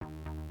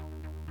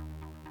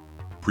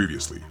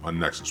Previously on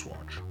Nexus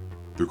Watch,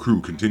 the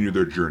crew continued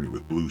their journey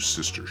with Blue's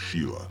sister,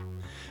 Sheila.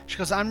 She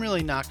goes, I'm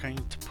really not going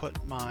to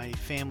put my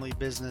family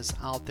business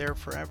out there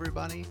for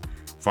everybody.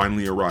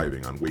 Finally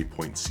arriving on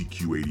waypoint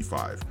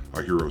CQ-85,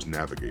 our heroes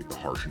navigate the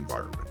harsh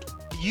environment.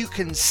 You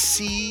can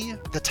see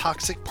the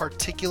toxic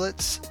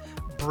particulates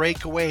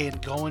break away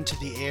and go into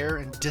the air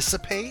and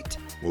dissipate.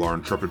 Will our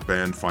intrepid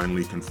band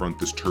finally confront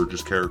this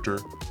Turgis character?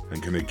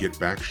 And can they get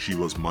back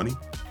Sheila's money?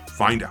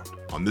 Find out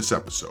on this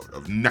episode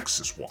of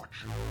Nexus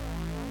Watch.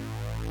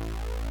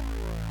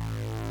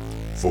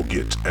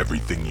 Forget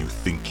everything you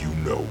think you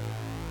know.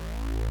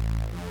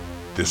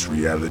 This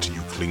reality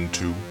you cling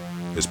to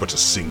is but a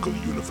single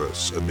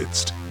universe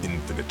amidst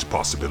infinite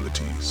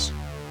possibilities.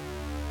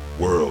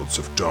 Worlds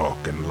of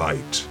dark and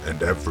light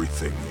and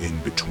everything in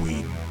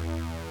between.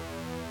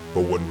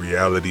 But when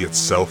reality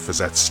itself is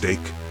at stake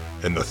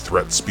and the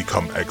threats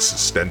become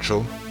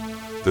existential,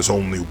 there's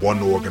only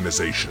one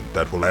organization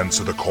that will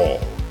answer the call.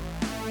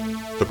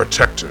 The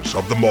protectors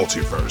of the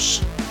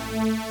multiverse.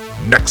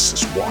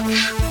 Nexus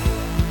Watch.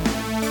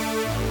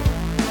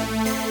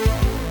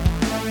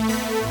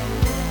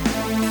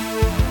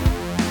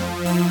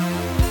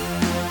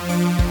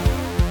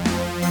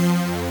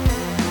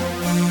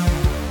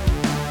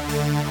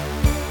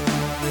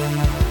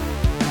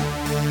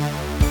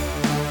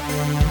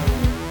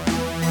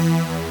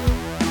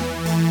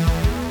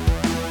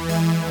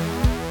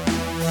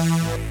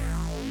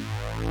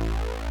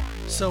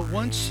 So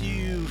once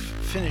you've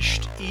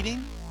finished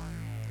eating,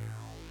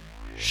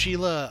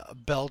 Sheila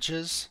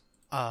belches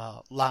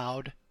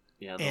loud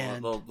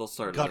and they'll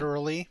start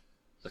gutturally.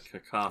 a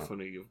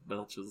cacophony of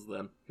belches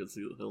then, because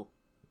he'll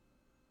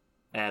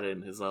add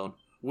in his own,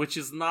 which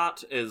is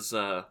not as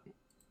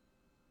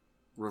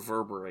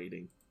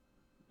reverberating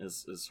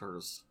as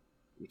hers,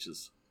 which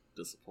is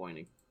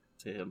disappointing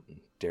to him.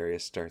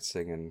 Darius starts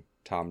singing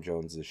Tom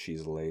Jones's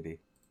 "She's a Lady."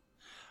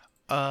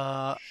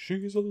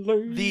 She's a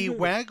lady. The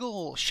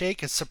waggle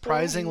shake is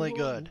surprisingly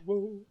good.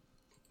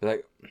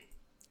 Like,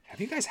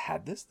 have you guys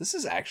had this? This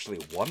is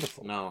actually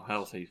wonderful. No,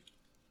 healthy.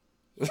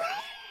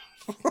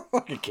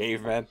 Like a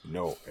caveman?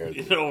 No.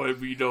 You know what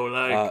we don't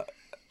like.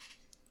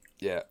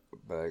 Yeah,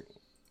 but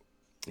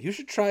you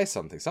should try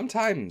something.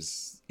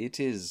 Sometimes it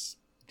is,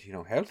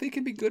 healthy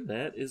can be good.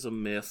 That is a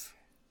myth.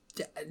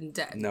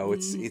 No,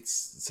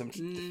 it's some.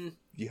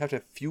 You have to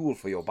have fuel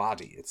for your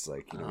body. It's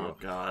like, oh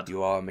God,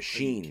 you are a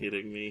machine. Are you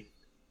kidding me?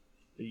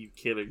 Are you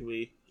kidding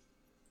me?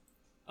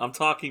 I'm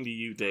talking to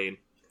you, Dane.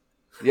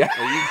 Yeah.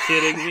 Are you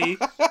kidding me?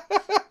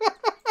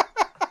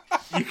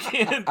 You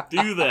can't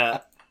do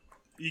that.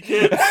 You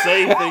can't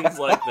say things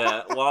like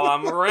that while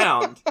I'm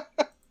around.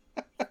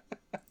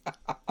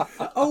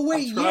 Oh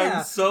wait,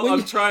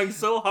 I'm trying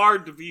so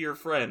hard to be your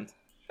friend.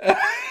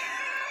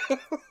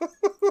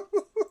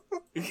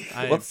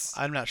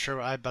 I'm not sure,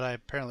 but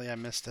apparently I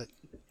missed it.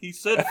 He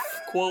said,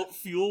 quote,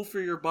 fuel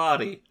for your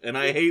body, and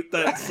I hate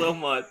that so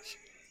much.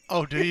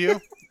 Oh, do you?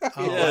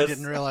 Oh, Yes. I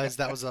didn't realize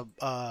that was a...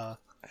 I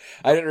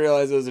didn't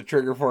realize it was a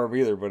trigger for him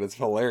either, but it's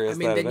hilarious. I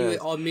mean, then you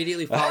all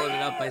immediately followed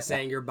it up by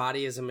saying your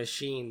body is a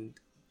machine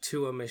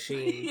to a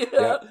machine. Yeah.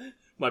 Yep.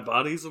 My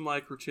body's a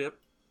microchip.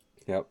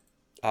 Yep.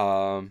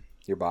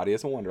 Your body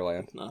is a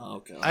wonderland.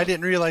 Oh, God. I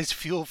didn't realize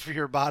fuel for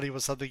your body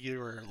was something you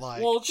were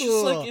like... Well,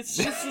 it's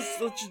just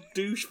such a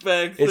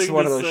douchebag thing to say. It's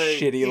one of those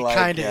shitty, It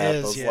kinda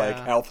is, those,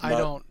 yeah. health I nut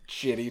don't...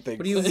 shitty things.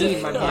 What do you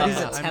mean? My body's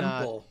Yeah, a I'm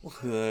temple.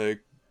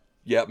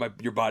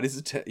 Your body's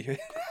a temple.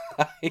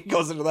 He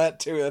goes into that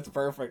too. That's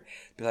perfect.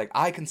 Be like,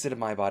 I consider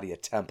my body a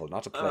temple,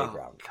 not a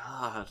playground. Oh,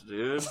 God,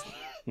 dude.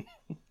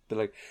 But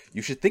like,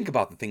 you should think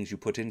about the things you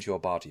put into your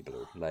body,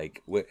 Blue.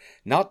 Like,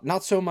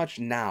 not so much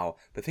now,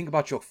 but think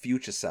about your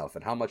future self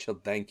and how much he'll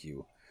thank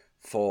you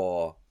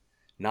for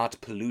not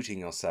polluting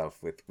yourself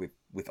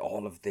with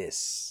all of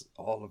this.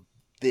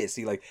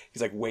 He's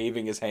like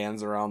waving his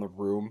hands around the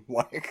room,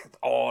 like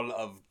all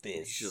of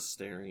this. He's just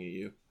staring at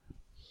you.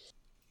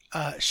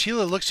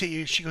 Sheila looks at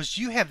you. She goes,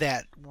 you have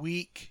that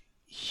weak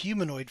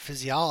humanoid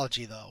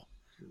physiology, though.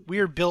 We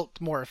are built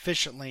more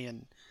efficiently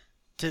and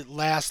to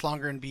last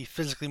longer and be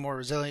physically more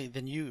resilient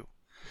than you.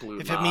 Blue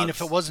If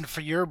nods. it wasn't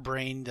for your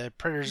brain, the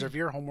predators of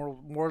your home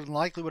world more than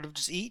likely would have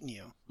just eaten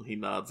you. He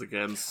nods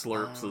again,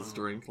 slurps his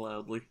drink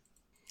loudly.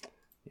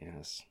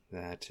 Yes,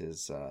 that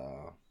is,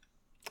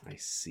 I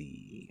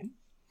see.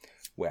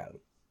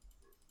 Well,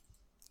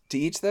 to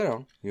each their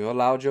own. You're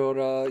allowed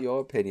your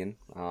opinion.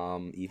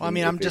 Even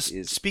I'm if just it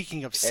is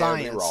speaking of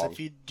terribly science. wrong. If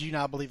you do you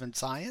not believe in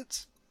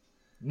science?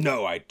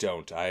 No, I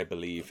don't. I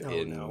believe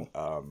in. no.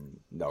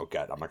 No,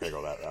 God, I'm not gonna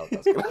go that route.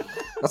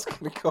 That's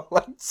gonna go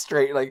like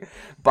straight like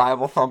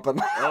Bible thumping.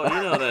 Oh,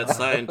 you know that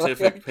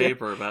scientific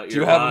paper about Do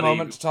your you have body, a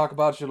moment to talk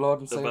about your Lord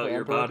and Savior? about your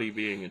Emperor? body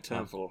being a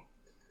temple.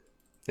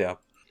 Yeah.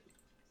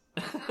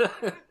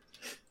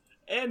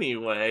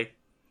 Anyway,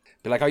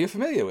 Be like, are you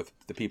familiar with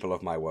the people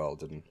of my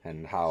world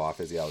and how our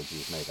physiology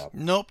is made up?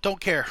 Nope, don't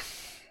care.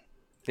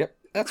 Yep,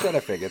 that's what I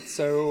figured.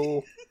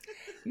 So,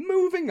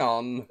 moving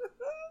on.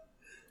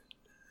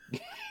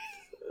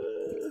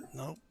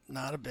 Nope,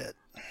 not a bit.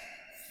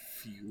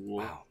 fuel.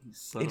 Wow. You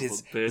son It of is.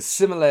 a The bitch.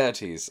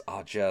 similarities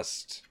are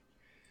just.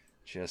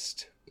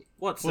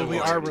 What Well, we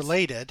are similarities?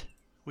 related.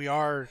 We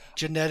are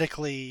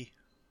genetically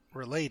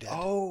related.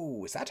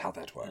 Oh, is that how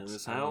that works? That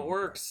is how Oh, it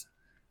works.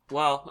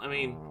 Well, I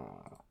mean,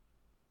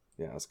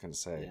 yeah, I was gonna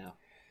say. yeah.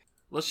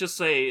 Let's just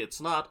say it's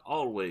not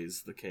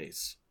always the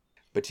case.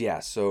 But yeah,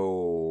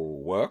 so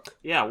work.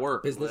 Yeah,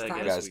 work. Business I time?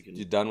 You guess guys, we can.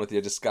 you done with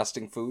your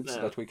disgusting foods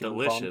Uh, that we can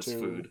move on delicious to?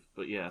 food,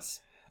 but yes.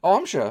 Oh,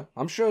 I'm sure.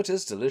 I'm sure it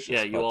is delicious.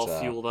 Yeah, you but, all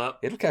fueled up.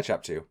 It'll catch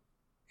up to you.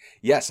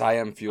 Yes, I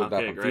am fueled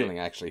Okay, up. I'm great. feeling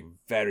actually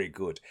very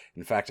good.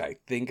 In fact, I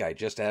think I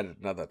just added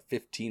another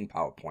 15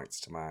 power points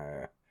to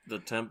my The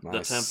my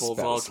temple's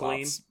spell all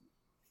slots.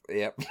 clean.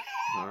 Yep.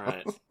 All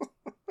right.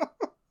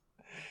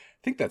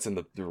 I think that's in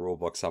the rule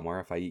book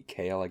somewhere. If I eat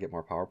kale, I get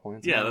more power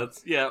points. Yeah,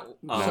 that's yeah.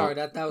 Sorry,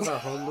 that was our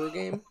homebrew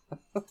game.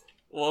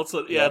 Well, it's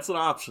Yeah. it's an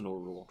optional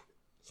rule.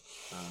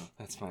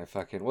 That's my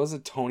fucking. Was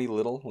it Tony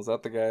Little? Was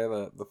that the guy,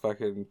 the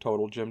fucking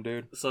total gym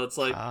dude? So it's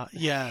like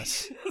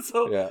Yes.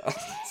 so Yeah.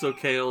 so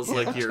kale's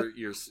like your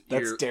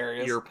That's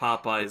Darius. your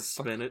Popeye's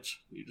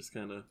spinach. You just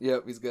kind of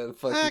Yep, he's got a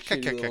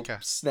fucking shitty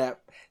little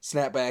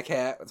snapback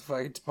hat with a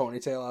fucking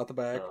ponytail out the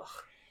back.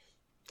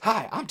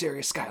 Hi, I'm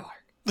Darius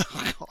Skylark.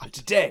 Oh, God.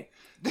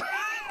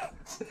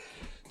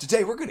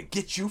 Today we're gonna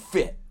get you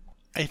fit.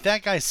 If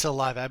that guy's still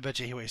alive, I bet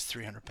you he weighs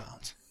 300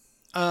 pounds.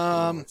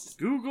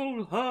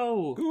 Google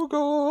ho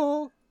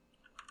Google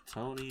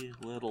Tony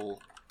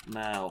Little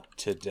now.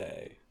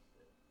 today.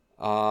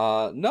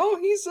 No,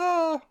 he's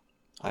I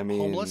mean,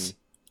 Homeless?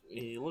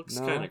 He looks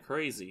No. kind of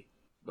crazy,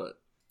 but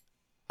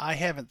I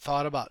haven't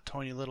thought about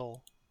Tony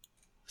Little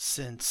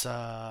since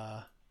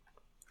yeah.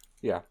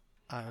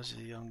 I was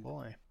a young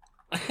boy.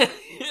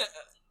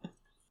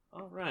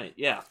 all right,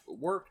 yeah,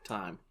 work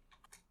time.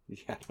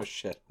 Yeah, no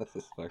shit. This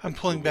is fucking I'm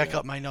pulling back Google.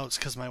 up my notes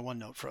because my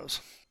OneNote froze.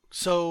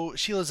 So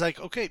Sheila's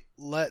like, okay,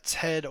 let's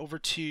head over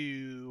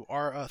to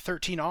our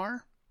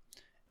 13R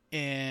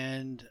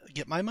and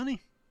get my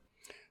money.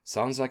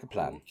 Sounds like a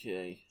plan.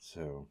 Okay.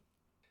 So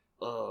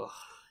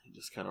He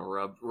just kind of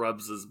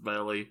rubs his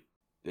belly.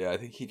 yeah, I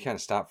think he kind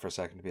of stopped for a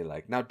second to be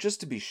like, now just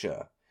to be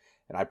sure,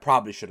 and I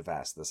probably should have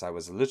asked this. I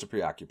was a little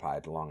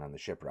preoccupied along on the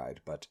ship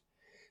ride, but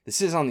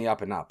this is on the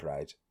up and up,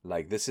 right?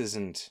 Like, this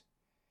isn't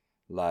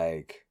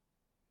like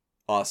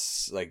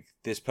us, like,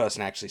 this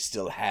person actually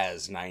still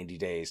has 90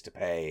 days to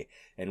pay,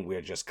 and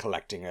we're just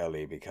collecting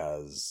early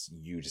because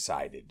you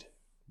decided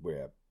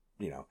we're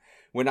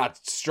not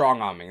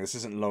strong-arming. This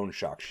isn't loan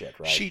shark shit,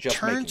 right? She Just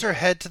turns making- her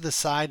head to the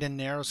side and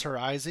narrows her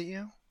eyes at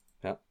you.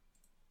 Yep.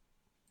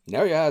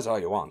 Narrow your eyes all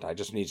you want. I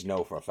just need to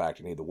know for a fact.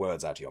 I need the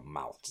words out of your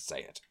mouth to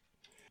say it.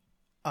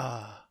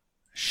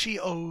 She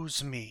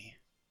owes me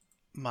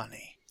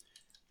money.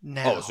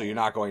 Now. Oh, so you're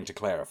not going to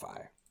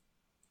clarify?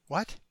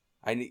 What?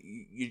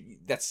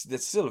 That's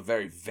still a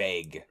very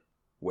vague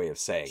way of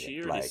saying She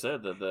it. already Like,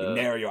 said that you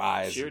narrow your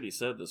eyes. She already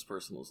said this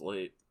person was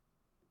late.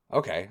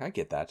 Okay, I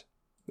get that.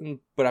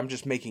 But I'm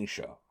just making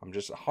sure. I'm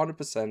just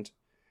 100%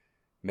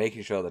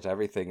 making sure that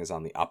everything is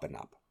on the up and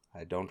up.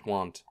 I don't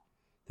want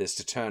this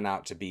to turn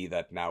out to be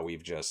that now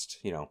we've just,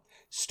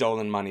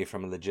 stolen money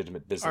from a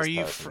legitimate business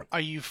person. Are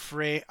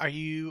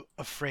you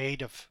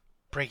afraid of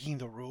breaking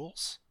the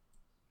rules?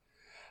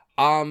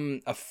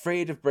 I'm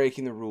afraid of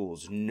breaking the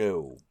rules.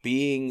 No.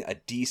 Being a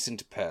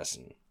decent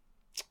person.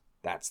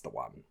 That's the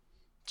one.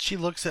 She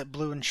looks at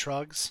Blue and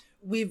shrugs.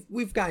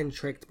 We've gotten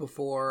tricked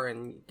before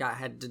and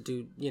had to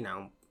do,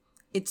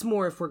 it's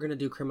more if we're going to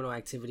do criminal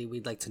activity,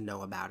 we'd like to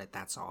know about it,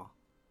 that's all.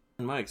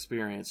 In my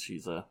experience,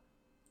 she's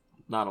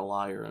not a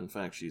liar. In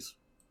fact, she's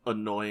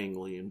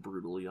annoyingly and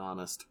brutally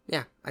honest.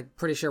 Yeah, I'm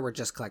pretty sure we're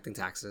just collecting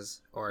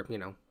taxes or,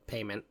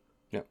 payment.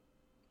 Yep.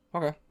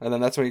 Okay. And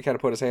then that's when he kind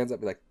of put his hands up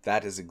and be like,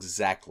 that is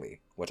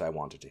exactly what I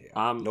wanted to hear.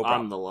 I'm no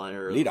problem. the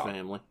liar of Lead the on.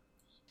 family.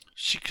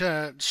 She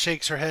kind of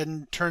shakes her head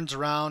and turns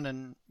around,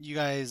 and you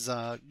guys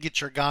get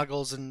your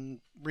goggles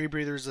and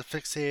rebreathers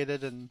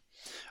affixated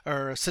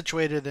or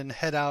situated and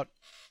head out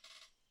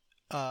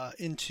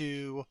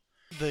into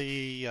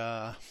the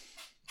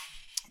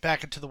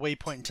back into the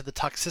waypoint, into the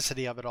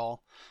toxicity of it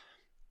all.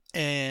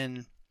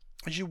 And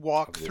as you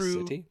walk Of the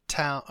through city?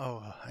 town,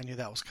 oh, I knew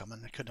that was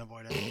coming. I couldn't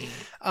avoid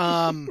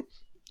it.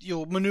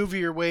 You'll maneuver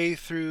your way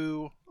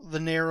through the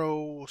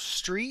narrow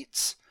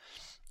streets.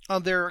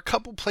 There are a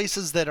couple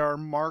places that are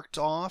marked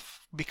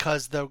off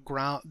because the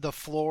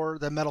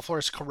metal floor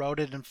is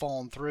corroded and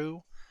fallen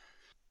through.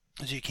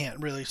 So you can't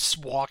really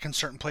walk in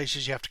certain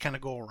places. You have to kind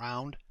of go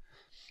around.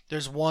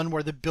 There's one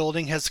where the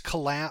building has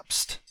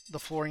collapsed. The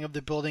flooring of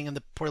the building and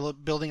the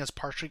building has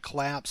partially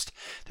collapsed.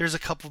 There's a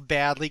couple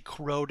badly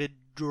corroded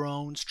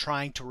drones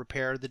trying to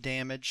repair the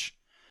damage.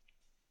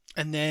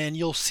 And then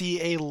you'll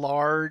see a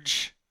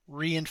large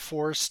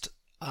reinforced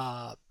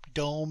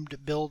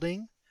domed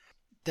building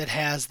that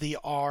has the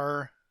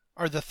R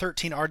or the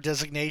 13R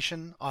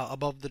designation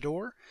above the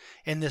door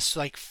and this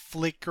like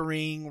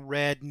flickering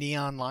red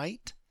neon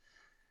light.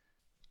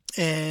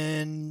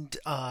 And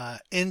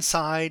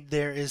inside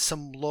there is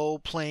some low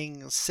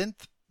playing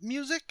synth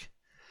music.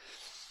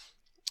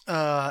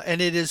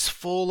 And it is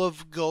full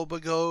of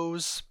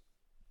gobagos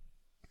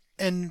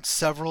and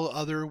several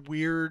other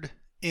weird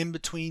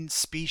in-between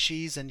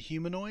species and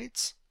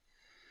humanoids,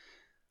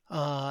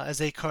 as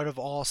they kind of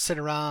all sit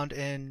around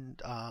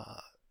and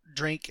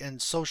drink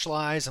and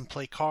socialize and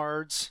play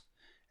cards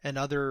and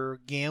other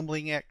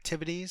gambling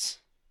activities.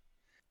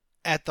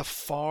 At the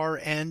far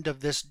end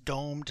of this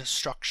domed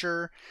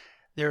structure,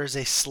 there is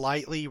a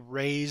slightly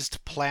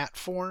raised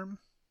platform,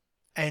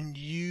 and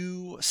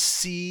you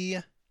see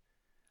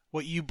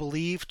what you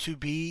believe to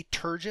be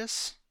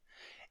Turgis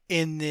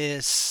in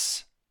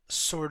this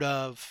sort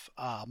of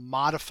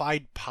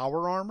modified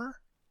power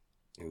armor.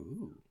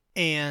 Ooh.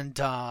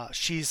 And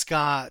she's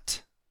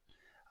got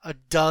a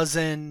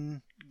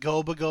dozen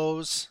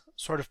Gobagos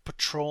sort of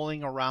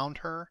patrolling around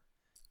her,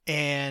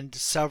 and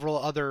several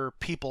other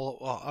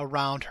people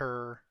around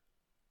her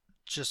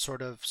just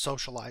sort of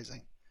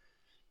socializing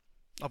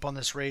up on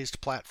this raised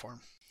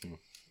platform.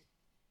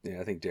 Yeah,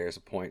 I think Darius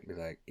will point and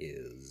be like,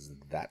 is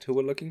that who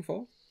we're looking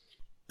for?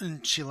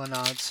 And Sheila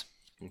nods.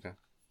 Okay.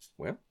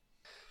 Well,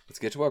 let's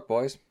get to work,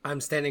 boys. I'm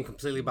standing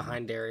completely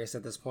behind Darius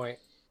at this point.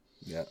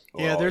 Yeah.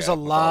 Yeah, Oh, there's yeah, a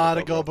with all lot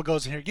the of Gobo.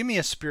 Gobagos in here. Give me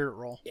a spirit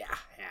roll. Yeah.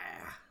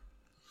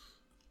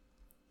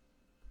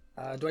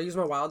 Do I use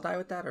my wild die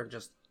with that, or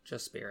just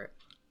spirit?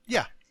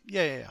 Yeah.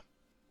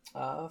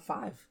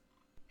 5.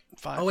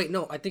 5. Oh wait,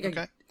 no. I think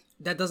Okay.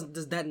 that doesn't.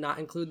 Does that not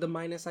include the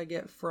minus I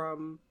get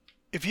from?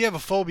 If you have a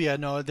phobia,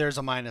 no, there's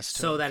a minus to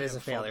it. So if that you is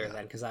have a failure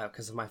phobia. then,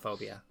 because of my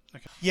phobia.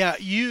 Okay. Yeah,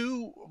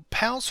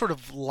 Pal sort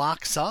of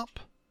locks up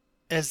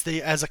as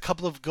a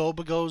couple of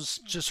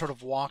Gobagos just sort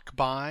of walk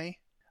by,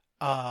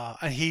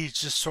 and he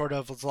just sort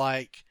of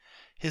like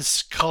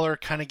his color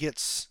kind of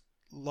gets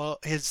low,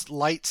 his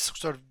lights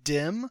sort of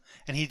dim,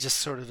 and he just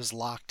sort of is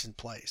locked in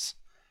place.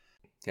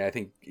 Yeah, I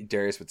think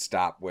Darius would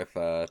stop with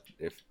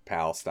if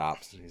Pal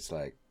stops. He's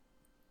like,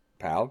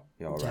 Pal,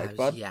 you all right,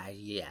 bud? Yeah.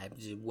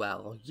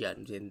 Well, yeah,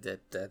 and the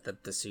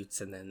suits,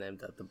 and then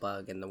the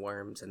bug and the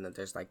worms, and then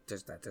there's like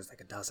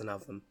a dozen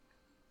of them.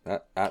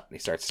 He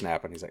starts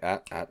snapping. He's like,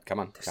 come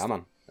on.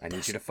 I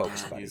need you to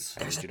focus, buddy.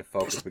 I need you to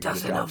focus. We got a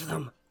Dozen job of to do.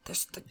 them.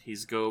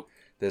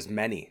 There's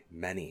many.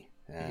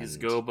 He's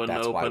and go but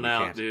that's why open we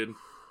out, can't. dude.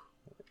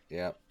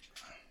 Yeah.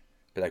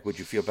 But like, would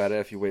you feel better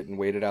if you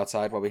waited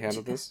outside while we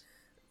handled this?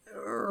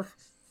 Or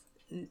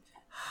can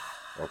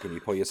you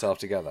pull yourself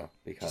together?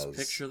 Because Just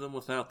picture them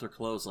without their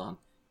clothes on.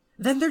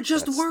 Then they're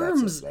just That's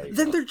worms. it,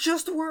 Then they're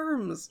just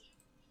worms.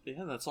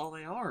 Yeah, that's all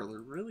they are.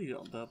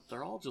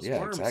 They're all just yeah,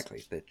 worms.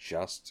 exactly. They're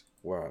just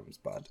worms,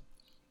 bud.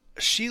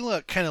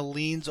 Sheila kind of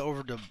leans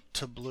over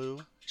to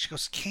Blue. She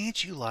goes,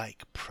 "Can't you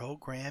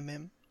program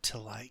him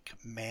to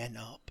man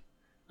up?"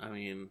 I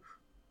mean,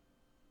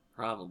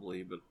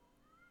 probably, but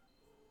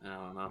I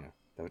don't know. Yeah,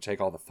 that would take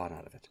all the fun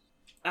out of it.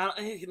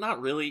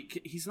 Not really.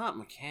 He's not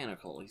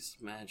mechanical. He's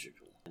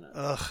magical.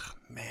 Ugh,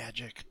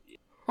 magic.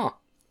 Huh.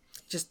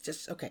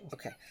 Just okay.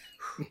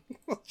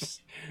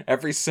 Just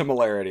every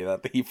similarity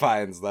that he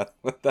finds, that's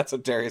what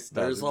Darius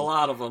does. There's a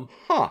lot of them.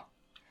 Huh.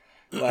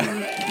 All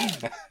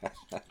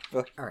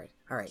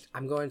right.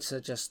 I'm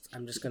just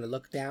gonna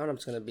look down. I'm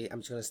just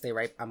gonna stay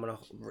right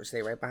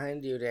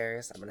behind you,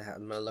 Darius. I'm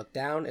gonna look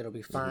down. It'll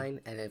be fine.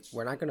 And if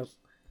we're not gonna, Do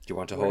you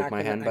want to we're hold not my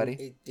gonna- hand, I'm-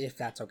 buddy? if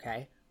that's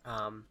okay.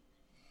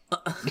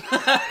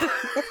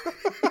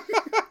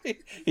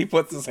 He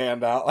puts his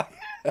hand out.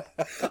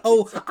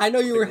 Oh, I know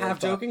you were half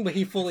joking, but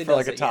he fully For does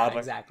like a it. Yeah, toddler.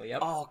 exactly. Yep.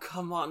 Oh,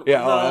 come on. Yeah,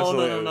 no,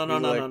 absolutely.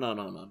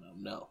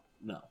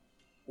 no.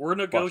 We're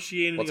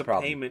negotiating What's a the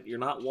problem? payment. You're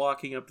not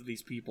walking up to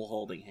these people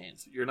holding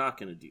hands. You're not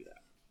going to do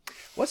that.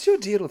 What's your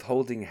deal with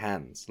holding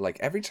hands? Like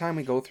every time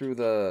we go through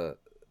a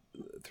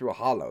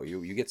hollow,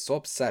 you get so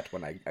upset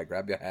when I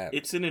grab your hand.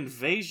 It's an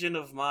invasion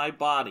of my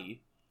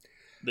body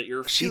that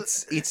you're...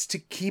 It's to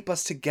keep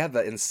us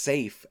together and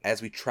safe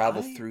as we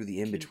travel I through the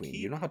can in-between.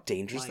 keep You know how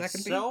dangerous that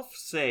can be? myself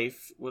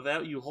safe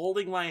without you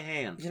holding my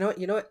hand. You know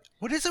what?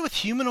 What is it with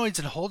humanoids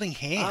and holding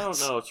hands? I don't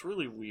know. It's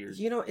really weird.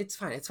 It's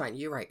fine.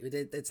 You're right.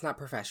 It's not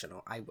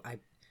professional. I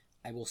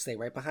will stay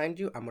right behind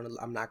you.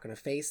 I'm not gonna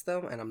face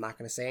them, and I'm not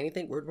gonna say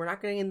anything. We're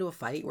not getting into a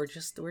fight. We're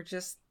just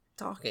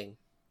talking.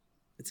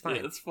 It's fine.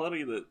 Yeah, it's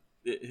funny that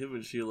him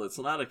and Sheila, it's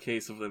not a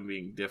case of them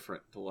being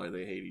different to why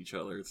they hate each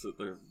other. It's that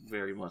they're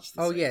very much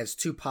the Oh same. yeah, it's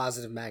two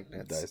positive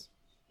magnets.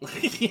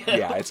 Guys. yeah.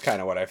 Yeah, it's kind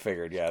of what I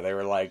figured. Yeah, they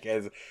were like,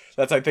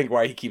 that's I think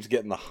why he keeps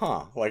getting the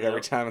Like every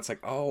Yep. time it's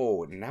like,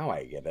 oh, now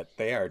I get it.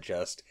 They are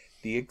just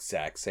the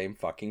exact same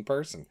fucking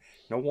person.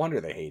 No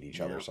wonder they hate each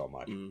other Yep. so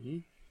much. Mm-hmm.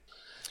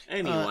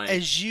 Anyway.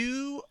 As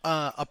you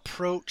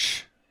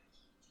approach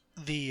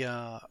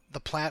the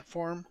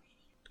platform,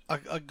 a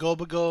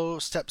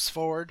Gobago steps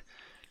forward.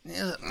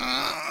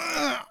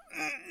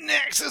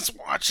 Nexus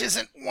Watch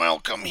isn't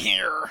welcome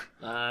here.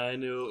 I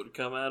knew it would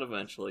come out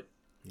eventually.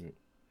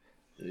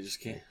 They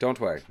just can't. Don't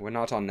worry, we're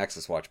not on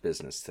Nexus Watch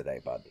business today,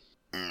 bud.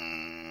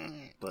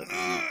 But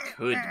it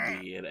could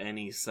be at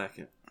any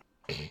second.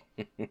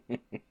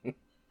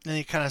 And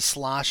he kind of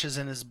sloshes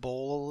in his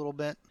bowl a little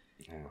bit.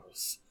 Yeah.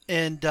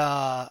 And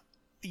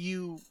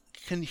you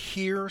can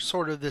hear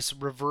sort of this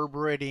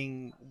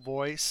reverberating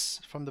voice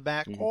from the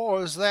back. Oh,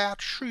 is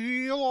that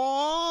Sheila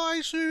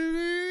I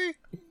see?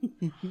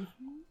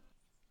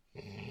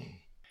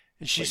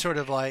 And she sort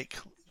of like,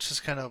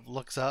 just kind of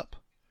looks up.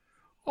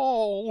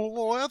 Oh,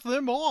 let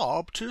them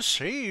up to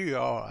see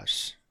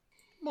us.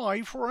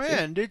 My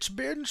friend, it's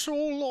been so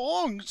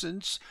long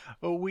since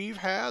we've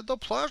had the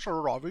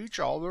pleasure of each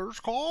other's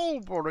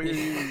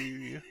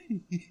company.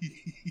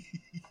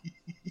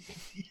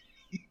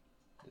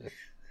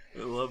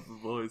 I love the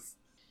voice.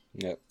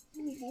 Yep.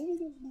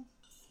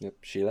 Yep.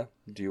 Sheila,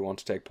 do you want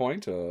to take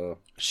point?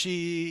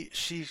 She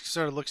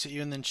sort of looks at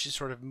you and then she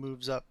sort of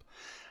moves up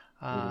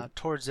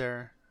towards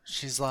there.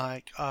 She's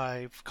like,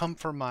 I've come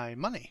for my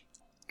money.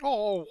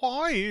 Oh,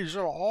 why is it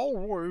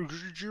always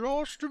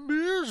just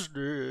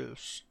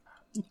business?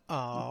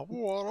 Why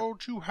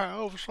don't you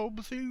have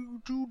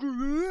something to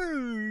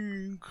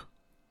drink?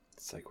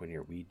 It's like when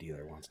your weed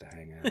dealer wants to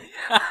hang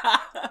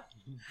out.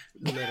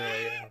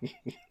 Literally,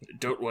 I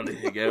don't want to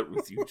hang out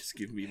with you. Just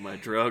give me my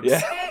drugs.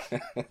 Yeah.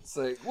 It's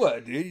like,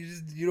 what, dude?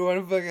 You don't want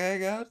to fucking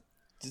hang out?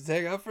 Just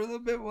hang out for a little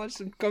bit, watch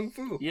some kung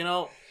fu. You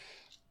know,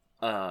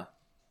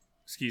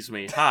 excuse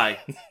me. Hi,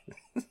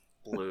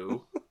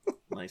 Blue.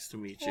 Nice to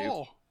meet you.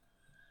 Oh,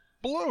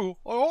 Blue.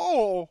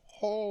 Oh,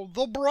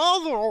 the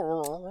brother.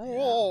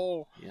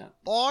 Oh, Yeah,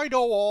 I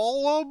know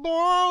all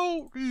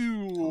about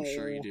you. I'm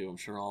sure you do. I'm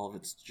sure all of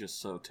it's just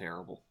so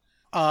terrible.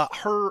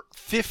 Her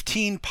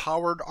 15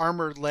 powered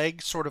armored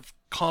legs sort of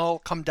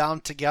come down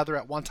together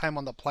at one time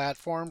on the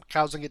platform,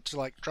 causing it to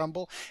like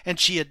tremble, and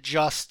she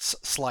adjusts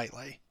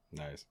slightly.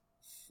 Nice.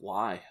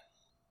 Why?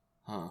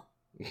 Huh.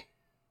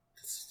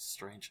 It's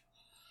strange.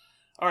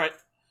 Alright.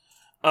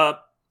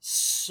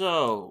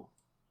 So...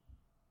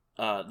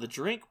 the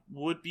drink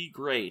would be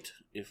great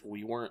if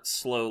we weren't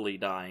slowly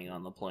dying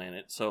on the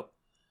planet. So...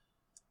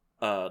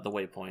 the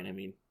waypoint, I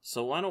mean.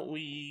 So why don't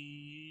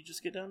we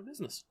just get down to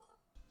business?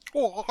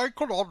 Well, I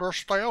can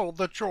understand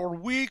that your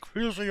weak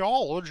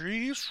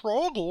physiology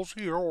struggles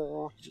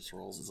here. He just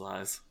rolls his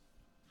eyes.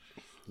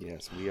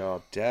 Yes, we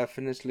are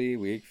definitely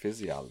weak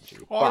physiology.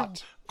 I'm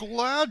But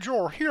glad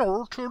you're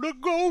here to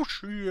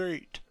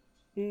negotiate.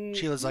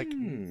 Sheila's like,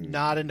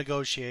 not a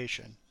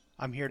negotiation.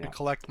 I'm here to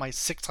collect my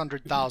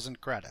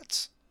 600,000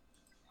 credits.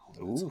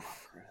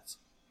 oof,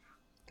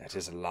 that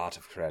is a lot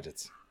of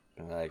credits.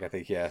 Like, I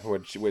think, yeah,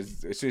 as soon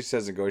as he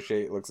says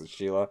negotiate, he looks at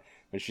Sheila.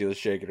 When Sheila's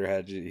shaking her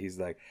head, he's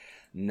like,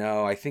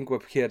 no, I think we're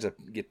here to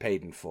get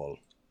paid in full.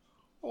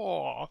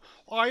 Oh,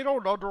 I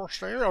don't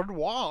understand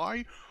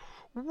why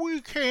we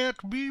can't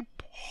be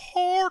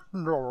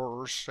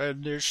partners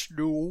in this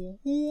new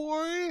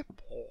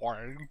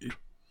waypoint.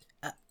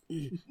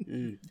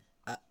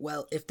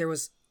 well, if there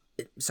was,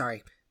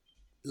 sorry,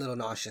 a little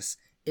nauseous.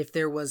 If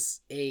there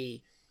was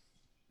a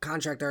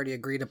contract already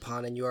agreed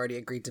upon and you already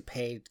agreed to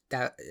pay,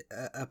 that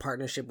a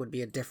partnership would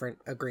be a different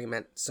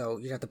agreement. So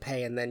you'd have to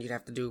pay and then you'd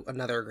have to do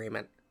another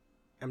agreement.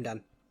 I'm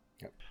done.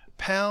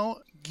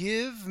 Pal,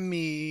 give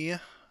me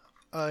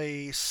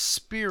a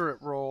spirit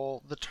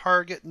roll. The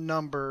target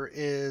number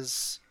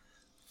is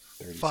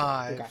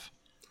 5. Okay.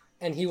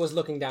 And he was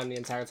looking down the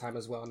entire time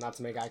as well, not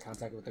to make eye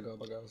contact with the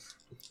Gobagos.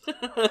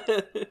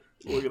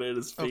 Looking at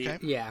his feet. Okay.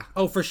 Yeah.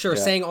 Oh, for sure.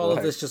 Yeah, Saying all of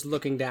right. this, just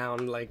looking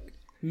down, like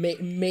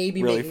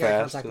maybe Really making eye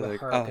fast, contact with like,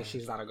 her because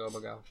she's not a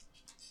Gobago.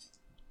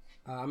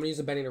 I'm gonna use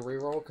a Benny to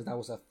reroll because that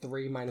was a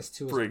 3 minus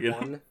 2 is Bring it.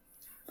 1.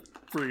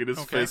 Bringing his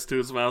Okay. fist to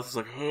his mouth. He's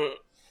like, huh.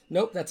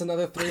 Nope, that's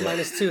another 3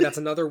 minus 2. That's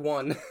another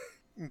 1.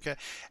 Okay.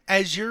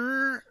 As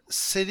you're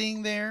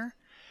sitting there,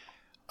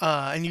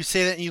 and you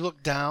say that and you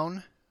look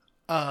down,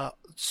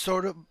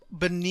 sort of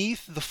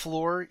beneath the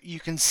floor, you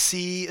can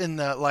see in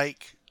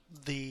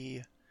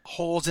the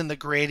holes in the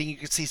grating, you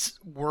can see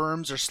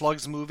worms or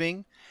slugs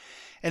moving.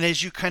 And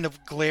as you kind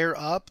of glare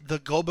up, the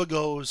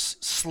Gobago's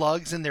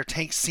slugs in their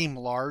tanks seem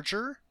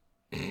larger.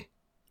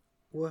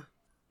 What?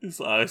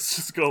 His eyes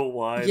just go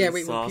wide. Yeah, as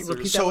wait, saucers.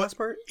 repeat that So last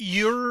part?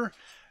 You're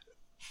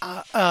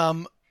out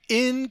of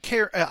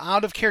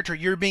character.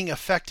 You're being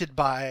affected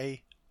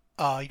by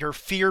your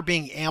fear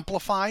being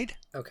amplified.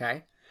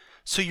 Okay.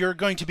 So you're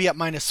going to be at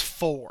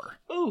 -4.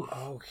 Ooh.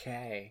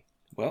 Okay.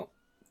 Well,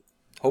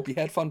 hope you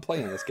had fun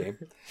playing this game.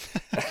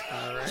 All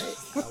right.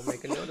 I'll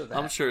make a note of that.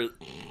 I'm sure.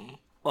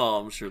 Oh,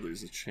 I'm sure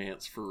there's a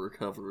chance for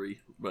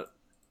recovery, but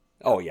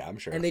Oh, yeah, I'm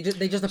sure. And they just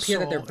appear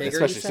that they're So-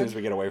 bigger. Especially you as soon as said?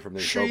 we get away from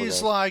these She's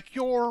Gobagos. like,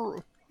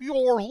 your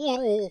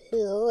little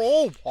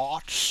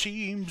robot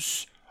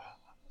seems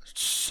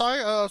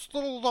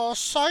little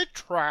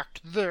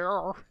sidetracked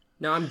there.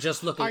 No, I'm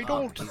just looking I up.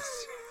 don't.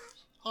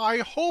 I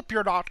hope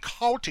you're not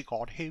counting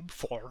on him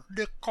for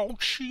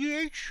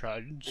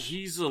negotiations.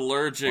 he's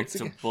allergic Once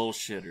to again.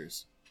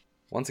 bullshitters.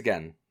 Once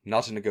again,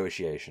 not a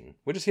negotiation.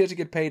 We're just here to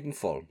get paid in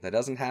full. There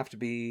doesn't have to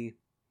be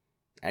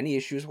any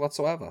issues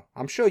whatsoever.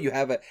 I'm sure you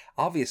have it.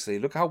 Obviously,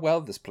 look how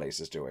well this place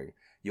is doing.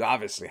 You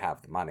obviously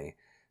have the money.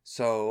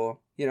 So,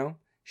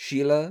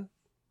 Sheila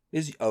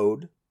is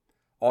owed.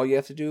 All you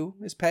have to do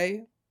is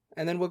pay,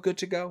 and then we're good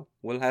to go.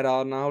 We'll head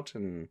on out,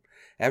 and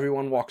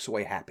everyone walks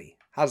away happy.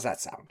 How does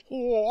that sound?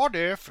 What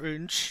if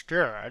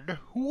instead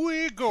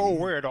we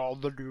go in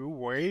on the new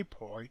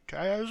waypoint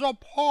as a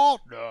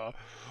partner?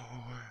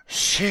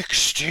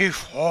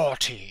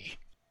 60-40.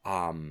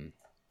 And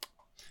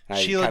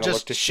I Sheila kinda look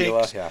just to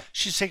Sheila. shakes. Yeah.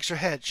 She shakes her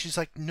head. She's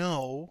like,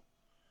 "No.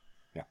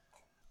 Yeah.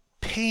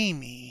 Pay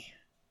me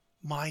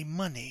my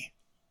money."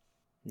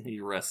 He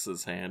rests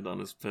his hand on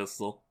his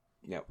pistol.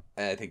 Yep.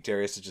 And I think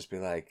Darius would just be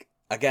like,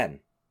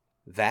 again,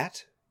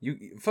 that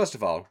you first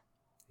of all,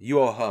 you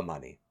owe her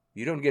money.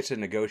 You don't get to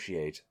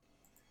negotiate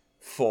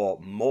for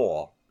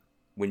more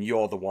when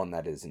you're the one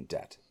that is in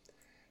debt.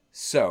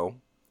 So,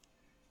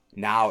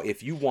 now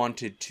if you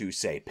wanted to,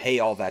 say, pay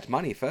all that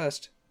money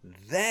first,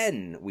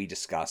 then we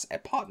discuss a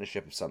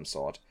partnership of some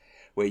sort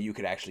where you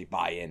could actually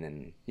buy in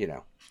and,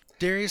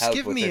 Darius, help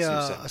give with me this new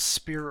a set.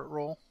 spirit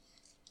roll.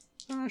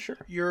 Sure.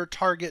 Your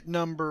target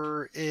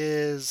number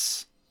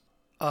is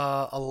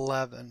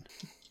 11.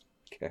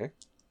 Okay.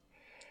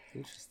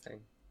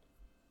 Interesting.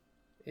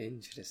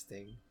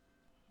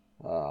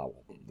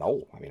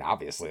 No. I mean,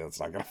 obviously, it's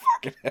not gonna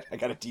fucking hit. I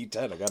got a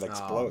D10. I gotta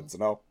explode, so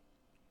no.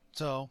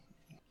 So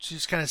she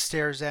just kind of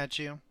stares at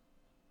you.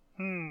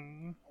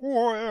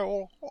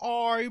 Well,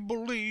 I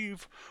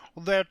believe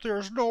that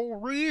there's no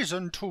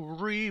reason to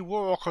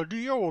rework a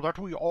deal that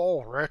we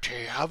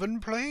already have in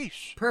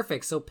place.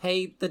 Perfect. So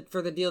pay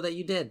for the deal that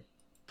you did.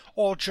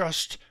 Or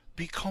just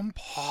become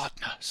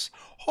partners.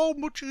 How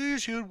much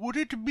easier would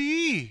it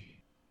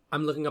be?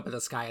 I'm looking up at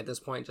the sky at this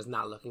point, just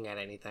not looking at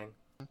anything.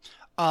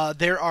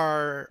 There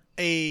are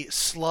a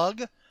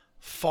slug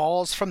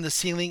falls from the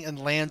ceiling and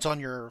lands on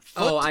your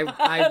foot. Oh,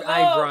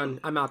 I run.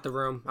 I'm out the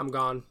room. I'm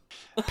gone.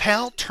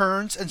 Pal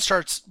turns and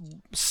starts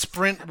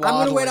sprint I'm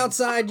waddling. gonna wait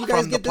outside. You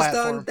guys from the get this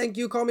platform. done. Thank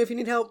you. Call me if you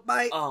need help.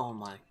 Bye. Oh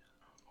my.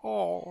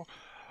 Oh,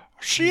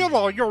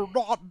 Sheila, you're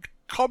not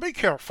coming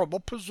here from a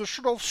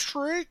position of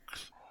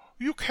strength.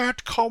 You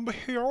can't come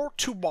here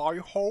to my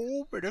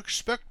home and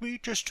expect me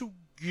just to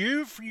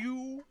give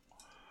you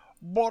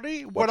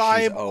money when she's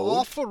I'm owed?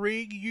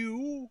 offering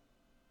you.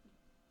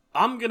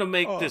 I'm gonna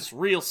make this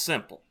real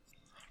simple.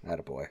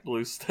 Attaboy.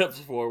 Blue steps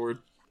forward.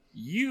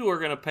 You are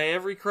gonna pay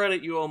every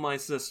credit you owe my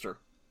sister.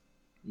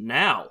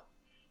 Now.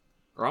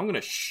 Or I'm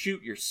gonna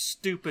shoot your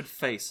stupid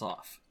face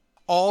off.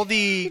 All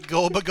the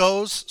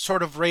Gobagos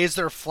sort of raise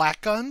their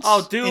flak guns.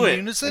 Oh, do in it.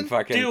 unison. And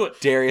fucking Do it.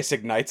 Darius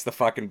ignites the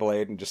fucking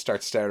blade and just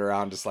starts staring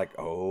around, just like,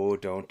 oh,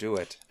 don't do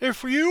it.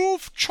 If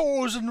you've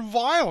chosen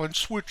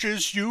violence, which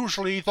is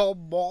usually the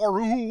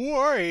Maru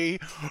way,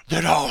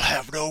 then I'll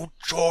have no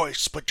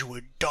choice but to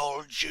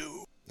indulge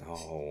you.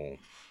 Oh,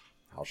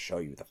 I'll show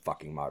you the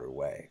fucking Maru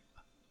way.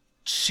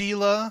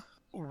 Sheila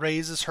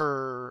raises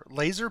her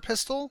laser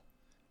pistol,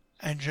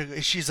 and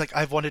she's like,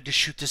 "I've wanted to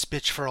shoot this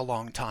bitch for a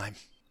long time."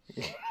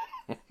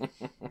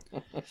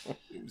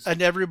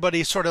 And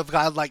everybody sort of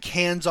got like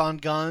hands on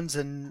guns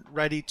and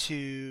ready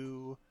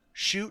to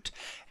shoot.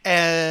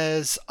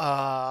 As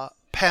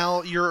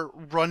Pal, you're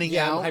running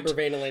Yeah, out. I'm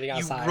hyperventilating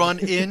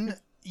outside.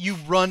 You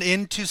run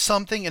into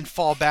something and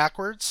fall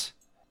backwards.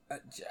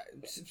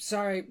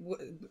 Sorry,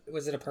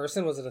 was it a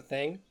person? Was it a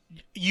thing?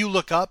 You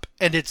look up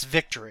and it's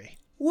Victory.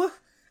 What?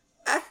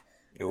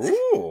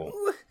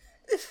 Ooh.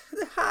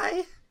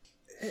 Hi.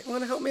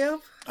 Want to help me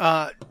up?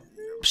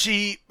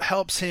 She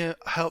helps you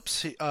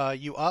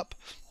up.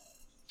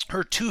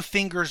 Her 2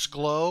 fingers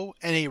glow,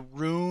 and a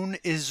rune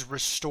is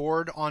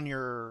restored on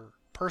your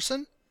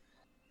person.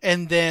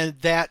 And then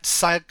that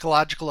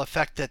psychological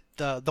effect that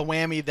the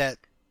whammy that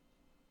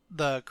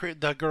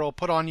the girl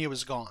put on you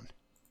is gone.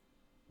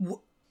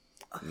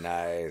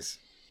 Nice.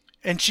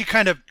 And she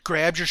kind of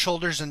grabs your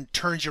shoulders and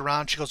turns you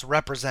around. She goes,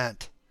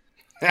 "Represent."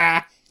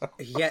 Yeah.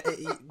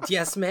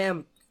 Yes,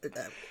 ma'am.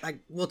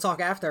 We'll talk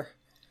after.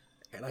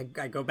 And I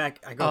go back.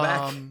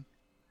 back.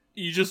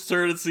 You just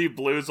turn and see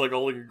Blue's like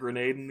holding a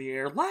grenade in the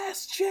air.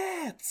 Last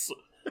chance!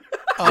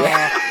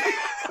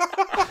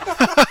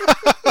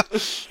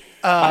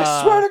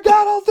 I swear to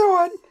God, I'll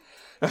do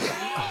it.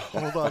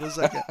 Hold on a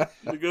second.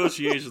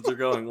 Negotiations are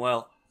going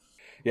well.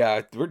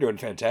 Yeah, we're doing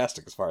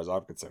fantastic as far as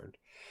I'm concerned.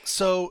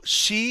 So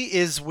she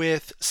is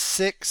with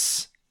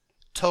 6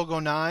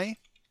 Togonai.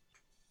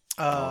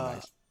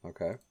 Nice.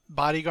 Okay.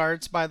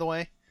 Bodyguards, by the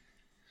way.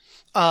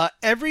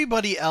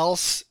 Everybody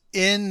else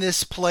in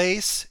this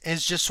place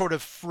is just sort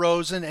of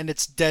frozen and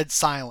it's dead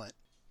silent.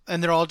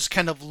 And they're all just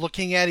kind of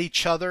looking at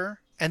each other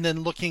and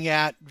then looking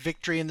at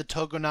Victory and the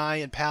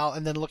Togonai and Pal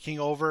and then looking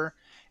over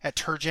at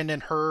Turgeon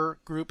and her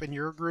group and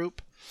your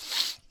group.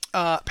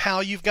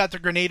 Pal, you've got the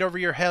grenade over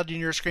your head and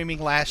you're screaming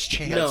last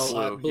chance.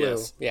 No, blue.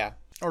 Yes. Yeah.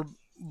 Or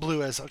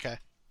blue is, okay.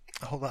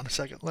 Hold on a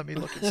second. Let me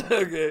look at something.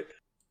 Okay.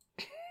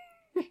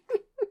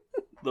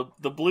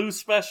 The blue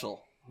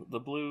special. The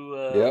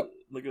blue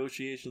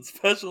negotiation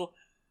special.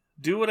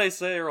 Do what I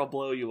say or I'll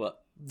blow you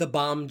up. The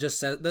bomb just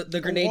says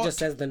the grenade What? just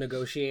says the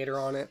negotiator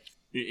on it.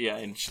 Yeah,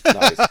 in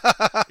Nice.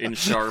 in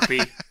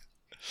Sharpie.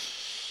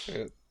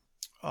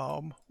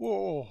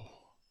 Whoa.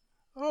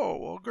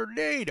 Oh, a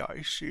grenade,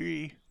 I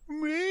see.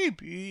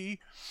 Maybe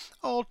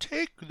I'll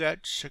take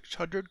that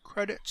 600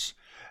 credits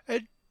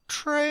and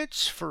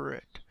transfer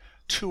it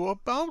to a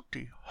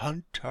bounty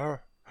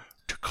hunter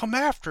to come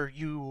after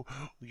you,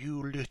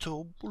 you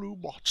little blue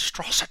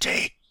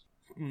monstrosity.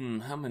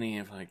 How many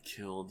have I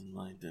killed in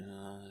my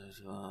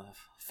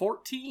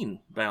 14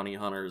 bounty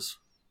hunters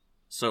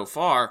so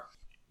far.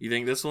 You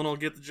think this one will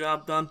get the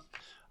job done?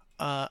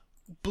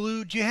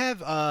 Blue, do you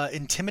have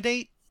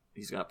Intimidate?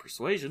 He's got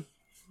persuasion.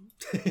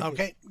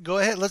 Okay, go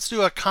ahead. Let's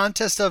do a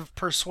contest of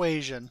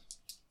persuasion.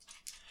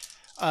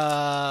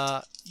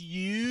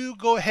 You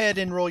go ahead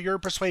and roll your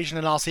persuasion,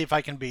 and I'll see if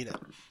I can beat it.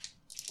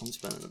 I'm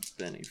spending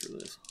a penny for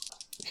this.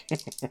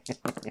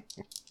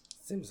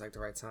 Seems like the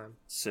right time.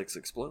 6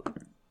 explode.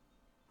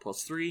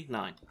 Plus 3,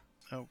 9.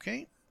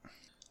 Okay.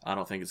 I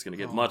don't think it's going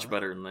to get much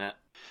better than that.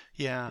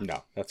 Yeah.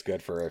 No, that's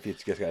good for if you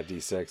just got a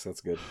D6.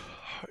 That's good.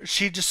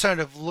 She just sort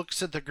of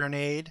looks at the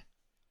grenade,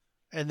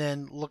 and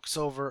then looks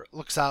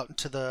out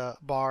into the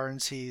bar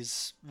and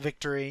sees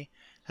Victory,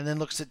 and then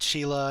looks at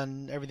Sheila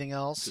and everything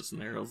else. Just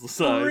narrows the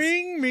size.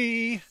 Bring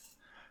me!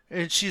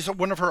 And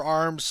one of her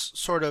arms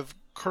sort of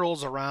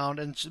curls around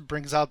and she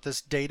brings out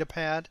this data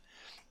pad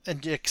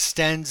and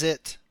extends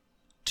it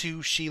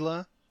to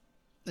Sheila.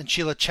 And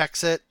Sheila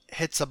checks it,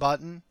 hits a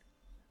button,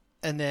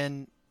 and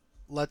then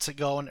lets it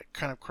go, and it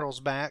kind of curls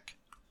back.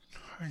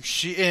 And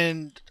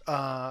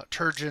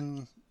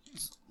Turgeon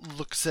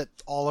looks at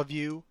all of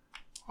you.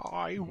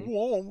 I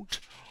won't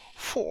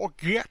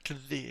forget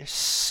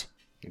this.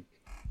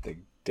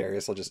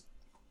 Darius will just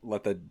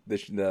let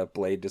the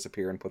blade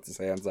disappear and puts his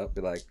hands up,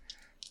 be like,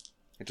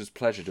 "It was a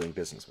pleasure doing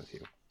business with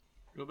you."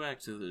 Go back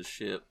to the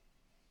ship.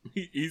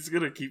 He's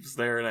going to keep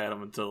staring at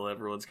him until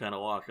everyone's kind of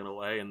walking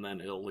away, and then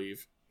he'll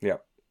leave.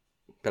 Yep.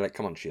 Be like,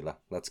 "Come on, Sheila,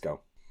 let's go."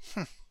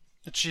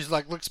 And she's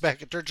like, looks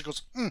back at Turgeon,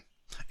 goes,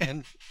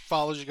 and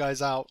follows you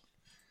guys out.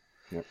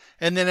 Yep.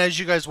 And then as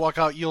you guys walk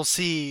out, you'll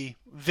see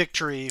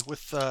Victory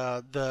with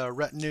the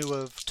retinue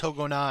of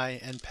Togonai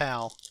and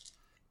Pal.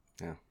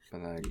 Yeah. Be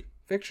like,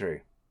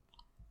 "Victory."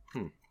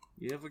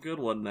 You have a good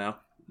one now.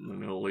 And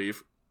then he'll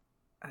leave.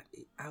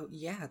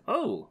 Yeah,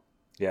 Oh,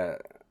 Yeah.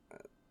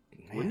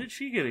 when did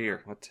she get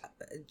here? What?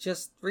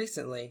 just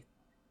recently.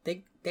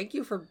 Thank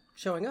you for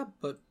showing up,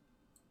 but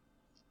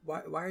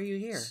why are you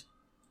here?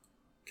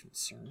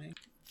 Concerning?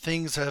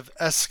 Things have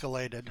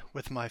escalated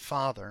with my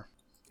father.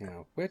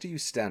 Yeah. Where do you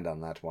stand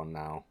on that one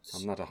now?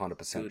 I'm not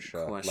 100% Good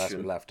sure. Last we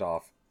question. left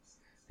off,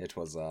 it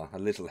was a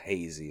little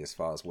hazy as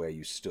far as where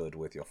you stood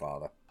with your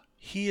father.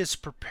 He is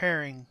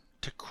preparing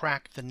to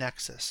crack the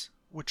Nexus,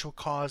 which will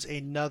cause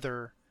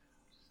another,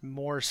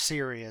 more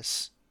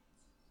serious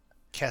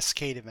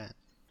cascade event.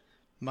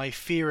 My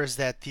fear is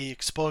that the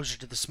exposure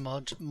to this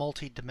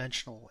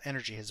multi-dimensional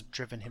energy has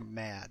driven him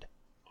mad.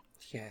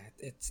 Yeah,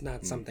 it's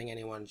not something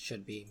anyone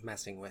should be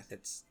messing with.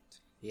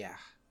 Yeah.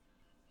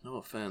 No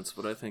offense,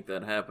 but I think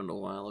that happened a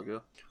while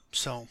ago.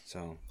 So,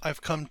 So,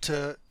 I've come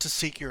to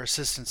seek your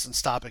assistance in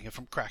stopping it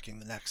from cracking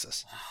the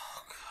Nexus.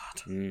 Oh,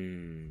 God.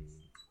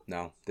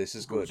 no, this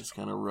is Blue good. just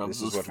kind of rubs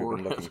This is his what we've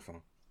been forehead. looking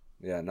for.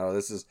 Yeah, no,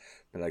 this is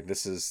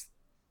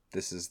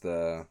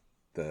the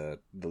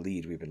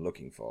lead we've been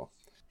looking for.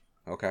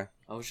 Okay.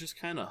 I was just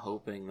kind of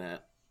hoping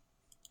that,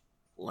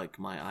 like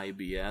my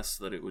IBS,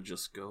 that it would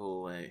just go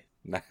away.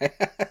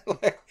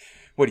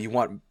 What do you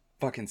want?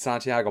 Fucking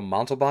Santiago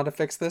Montalban to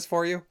fix this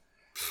for you?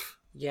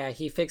 Yeah,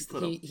 he fixed.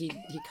 He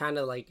kind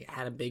of like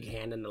had a big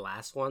hand in the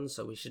last one,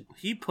 so we should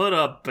He put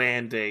a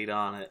Band-Aid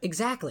on it.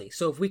 exactly.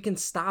 So if we can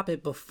stop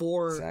it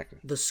before Exactly.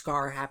 the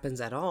scar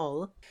happens at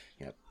all.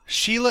 Yep.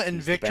 Sheila and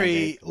Use the Victory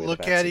Band-Aid with look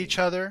the at vaccine. each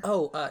other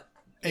Oh,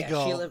 and yeah,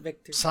 go, Sheila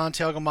Victor.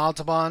 Santiago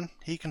Montalban,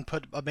 he can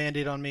put a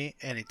Band-Aid on me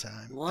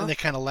anytime. What? And they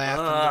kind of laugh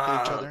and look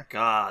at each other.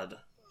 God.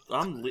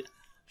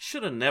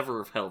 Should have never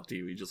have helped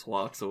you. He just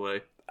walks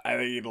away. I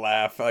think he'd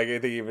laugh. Like, I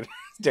think even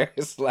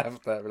Darius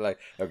laughed at me. Like,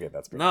 okay,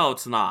 that's pretty. No,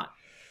 it's not.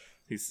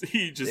 He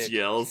just It-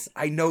 yells.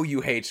 I know you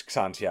hate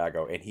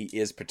Santiago, and he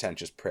is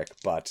pretentious prick,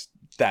 but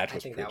that I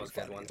was think pretty that was a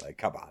good funny. one. Like,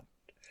 come on.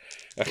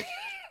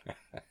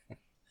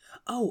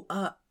 Oh,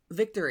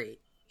 Victory.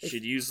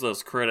 Should use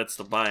those credits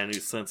to buy a new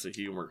sense of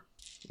humor.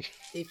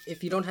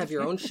 If you don't have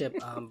your own ship,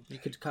 you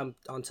could come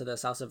onto the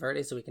Salsa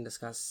Verde so we can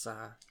discuss.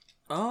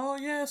 Oh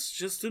yes,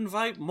 just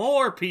invite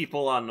more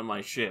people onto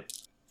my ship.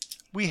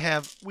 We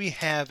have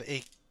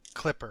a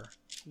clipper.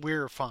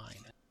 We're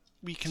fine.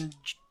 We can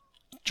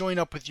join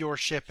up with your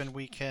ship and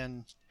we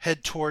can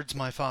head towards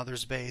my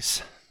father's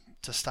base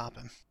to stop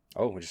him.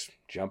 Oh, we're just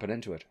jumping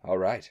into it. All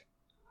right.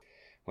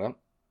 Well,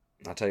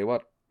 I'll tell you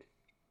what.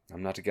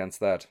 I'm not against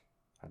that.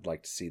 I'd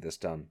like to see this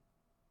done.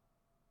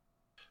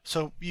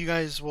 So you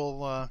guys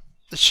will.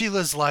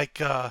 Sheila's like,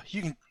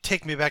 you can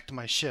take me back to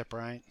my ship,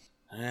 right?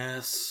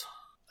 Yes.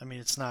 I mean,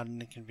 it's not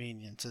an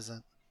inconvenience, is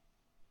it?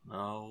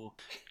 No.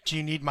 Do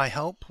you need my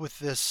help with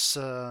this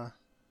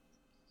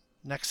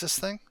Nexus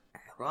thing?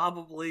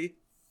 Probably.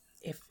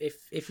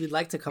 If you'd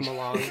like to come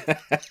along,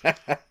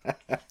 I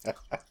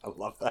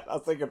love that. I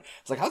was thinking,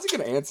 it's like, how's he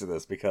going to answer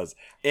this? Because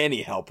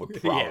any help would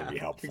probably Yeah, be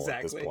helpful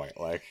at exactly. this point.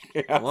 Like,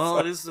 Well,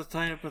 it is the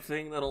type of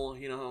thing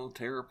that'll,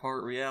 tear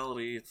apart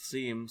reality, it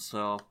seems,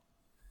 so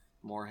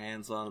More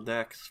hands on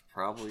deck is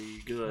probably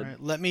good. All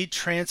right, let me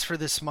transfer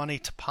this money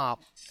to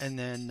Pop, and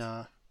then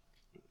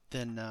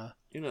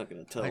You're not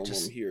going to tell I him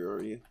just- I'm here,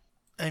 are you?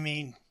 I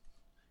mean,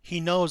 he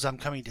knows I'm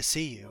coming to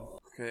see you.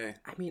 Okay.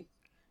 I mean,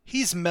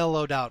 He's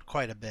mellowed out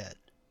quite a bit.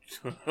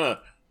 hey,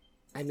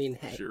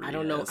 Sure I he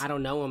don't know. has. I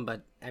don't know him,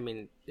 but I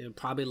mean, it would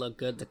probably look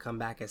good to come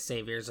back as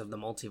saviors of the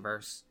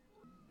multiverse.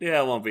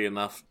 Yeah, it won't be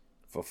enough.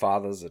 For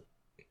fathers, it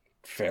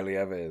fairly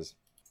ever is.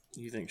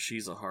 You think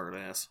she's a hard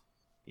ass?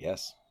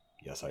 Yes.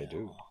 Yes, I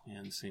do. You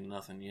haven't seen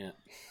nothing yet.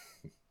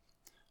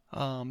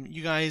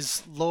 You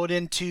guys load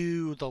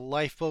into the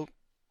lifeboat,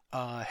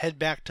 head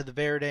back to the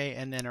Verde,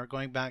 and then are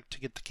going back to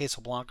get the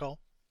Queso Blanco.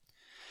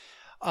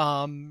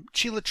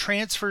 Sheila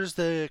transfers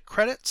the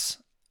credits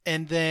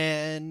and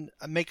then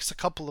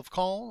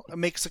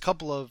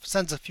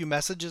sends a few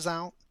messages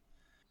out.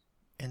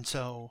 And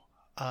so,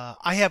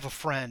 I have a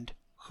friend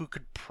who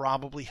could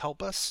probably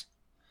help us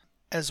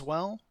as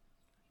well.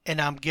 And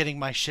I'm getting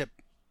my ship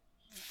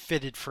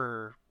fitted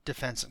for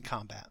defense and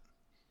combat.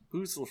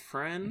 Who's the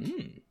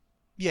friend?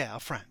 Yeah, a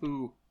friend.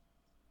 Who?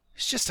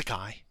 He's just a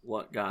guy.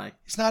 What guy?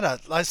 It's not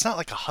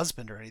like a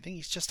husband or anything.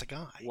 He's just a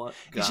guy. What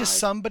He's guy? just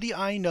somebody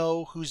I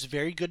know who's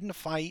very good in a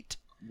fight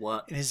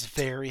What and is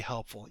very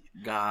helpful.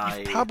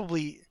 guy?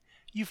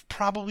 You've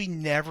probably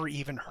never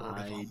even heard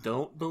of I him.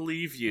 don't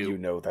believe you. You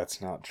know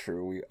that's not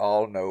true. We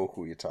all know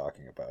who you're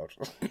talking about.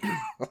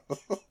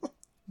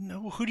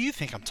 No, who do you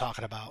think I'm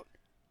talking about?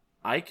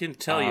 I can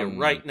tell you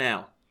right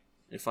now.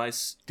 If I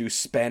Do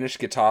Spanish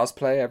guitars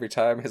play every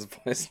time his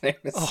voice name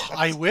is Oh, said?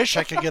 I wish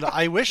I could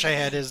I wish I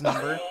had his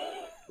number.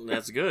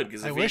 that's good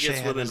because I if he wish I gets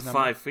had within his number.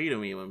 5 feet of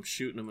me, I'm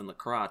shooting him in the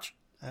crotch.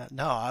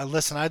 No,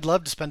 listen, I'd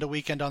love to spend a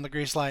weekend on the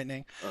Grease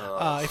Lightning,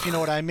 if you know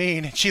what I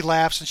mean. And she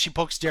laughs and she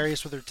pokes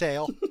Darius with her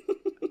tail.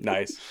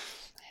 Nice.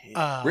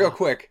 Real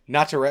quick,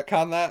 not to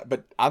retcon that,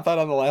 but I thought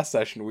on the last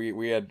session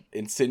we had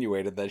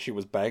insinuated that she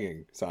was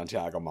banging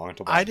Santiago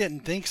Montalban. I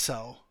didn't think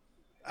so.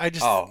 I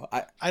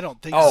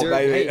don't think Oh, so.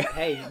 maybe.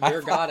 Hey, I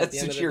you're thought God at that's the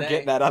end what of you the were day.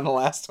 getting at on the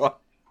last one.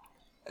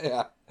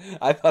 Yeah,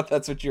 I thought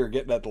that's what you were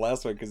getting at the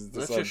last one because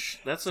That's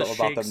it's a something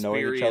about them knowing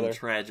each Shakespearean other.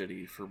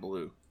 tragedy for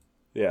Blue.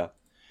 Yeah,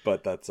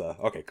 but that's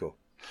okay. Cool.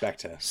 Back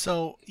to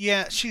So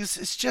yeah,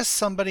 it's just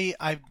somebody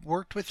I've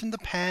worked with in the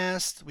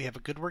past. We have a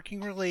good working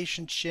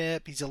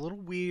relationship. He's a little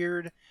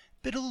weird,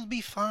 but it'll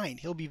be fine.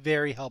 He'll be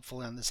very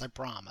helpful in this, I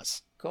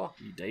promise. Cool.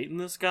 You dating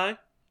this guy?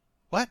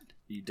 What?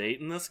 You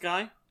dating this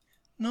guy?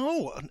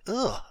 No.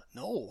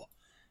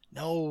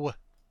 No.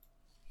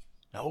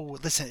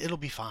 Listen, it'll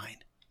be fine.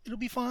 It'll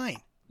be fine.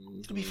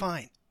 It'll be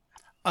fine.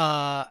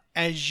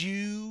 As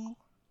you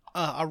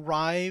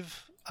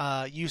arrive,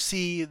 you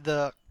see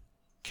the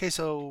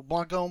Queso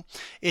Blanco.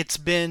 It's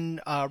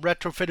been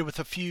retrofitted with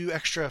a few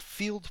extra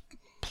field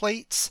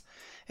plates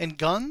and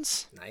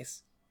guns.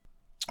 Nice.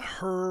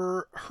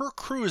 Her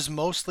crew is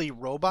mostly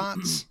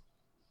robots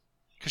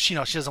because she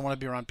doesn't want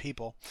to be around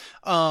people.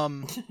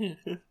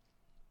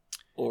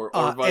 Or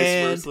vice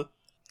and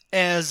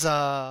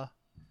versa?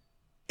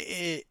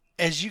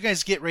 As you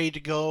guys get ready to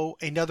go,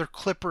 another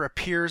clipper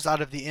appears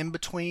out of the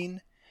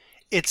in-between.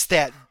 It's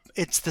the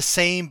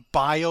same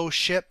bio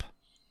ship.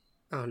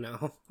 Oh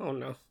no. Oh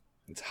no.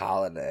 it's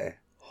Holiday.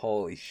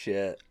 Holy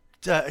shit!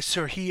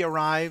 So he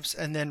arrives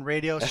and then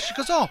radios. She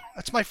goes, "Oh,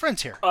 that's my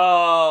friends here."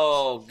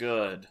 Oh,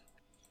 good.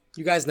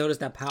 You guys notice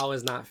that Powell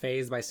is not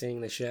phased by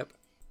seeing the ship?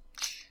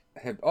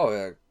 Oh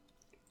yeah,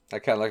 I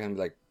kind of look at him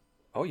like,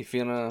 oh, you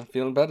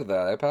feeling better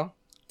there, eh, pal?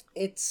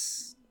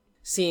 It's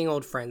seeing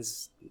old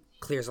friends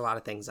clears a lot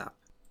of things up.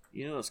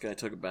 You know this guy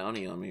took a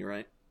bounty on me,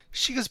 right?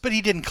 She goes, "But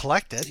he didn't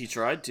collect it." He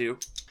tried to.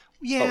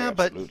 Yeah, Oh,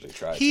 but absolutely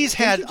tried he's to.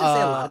 had Didn't you just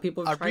say a lot of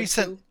people have a tried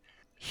recent. to?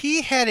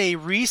 He had a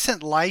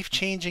recent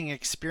life-changing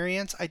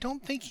experience. I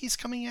don't think he's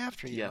coming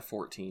after you. Yeah,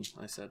 14,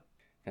 I said.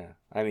 Yeah,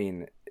 I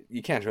mean,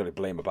 you can't really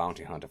blame a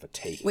bounty hunter for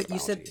taking. Wait, a you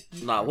said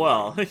bounty. Not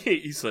well.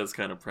 He says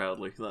kind of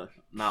proudly.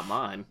 Not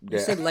mine. you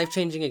said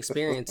life-changing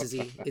experience.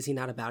 Is he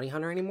not a bounty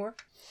hunter anymore?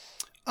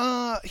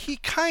 He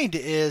kind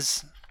of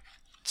is,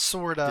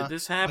 sorta. Did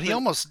this happen?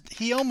 But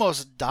he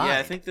almost died. Yeah,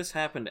 I think this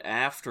happened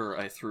after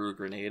I threw a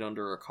grenade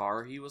under a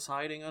car he was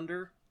hiding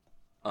under.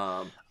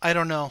 I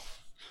don't know.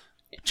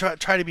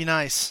 Try to be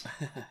nice.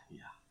 Yeah.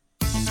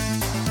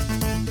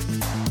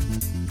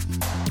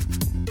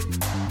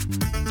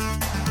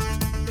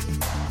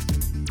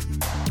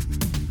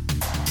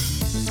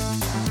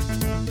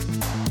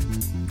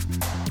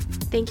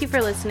 Thank you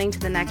for listening to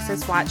the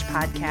Nexus Watch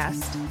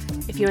podcast.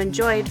 If you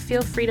enjoyed,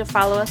 feel free to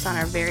follow us on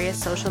our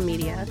various social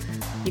media.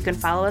 You can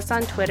follow us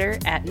on Twitter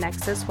at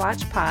Nexus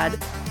Watch Pod,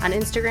 on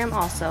Instagram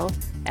also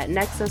at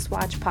Nexus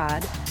Watch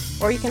Pod,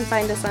 or you can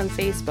find us on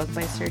Facebook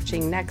by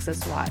searching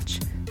Nexus Watch.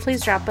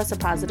 Please drop us a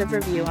positive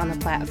review on the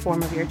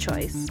platform of your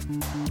choice.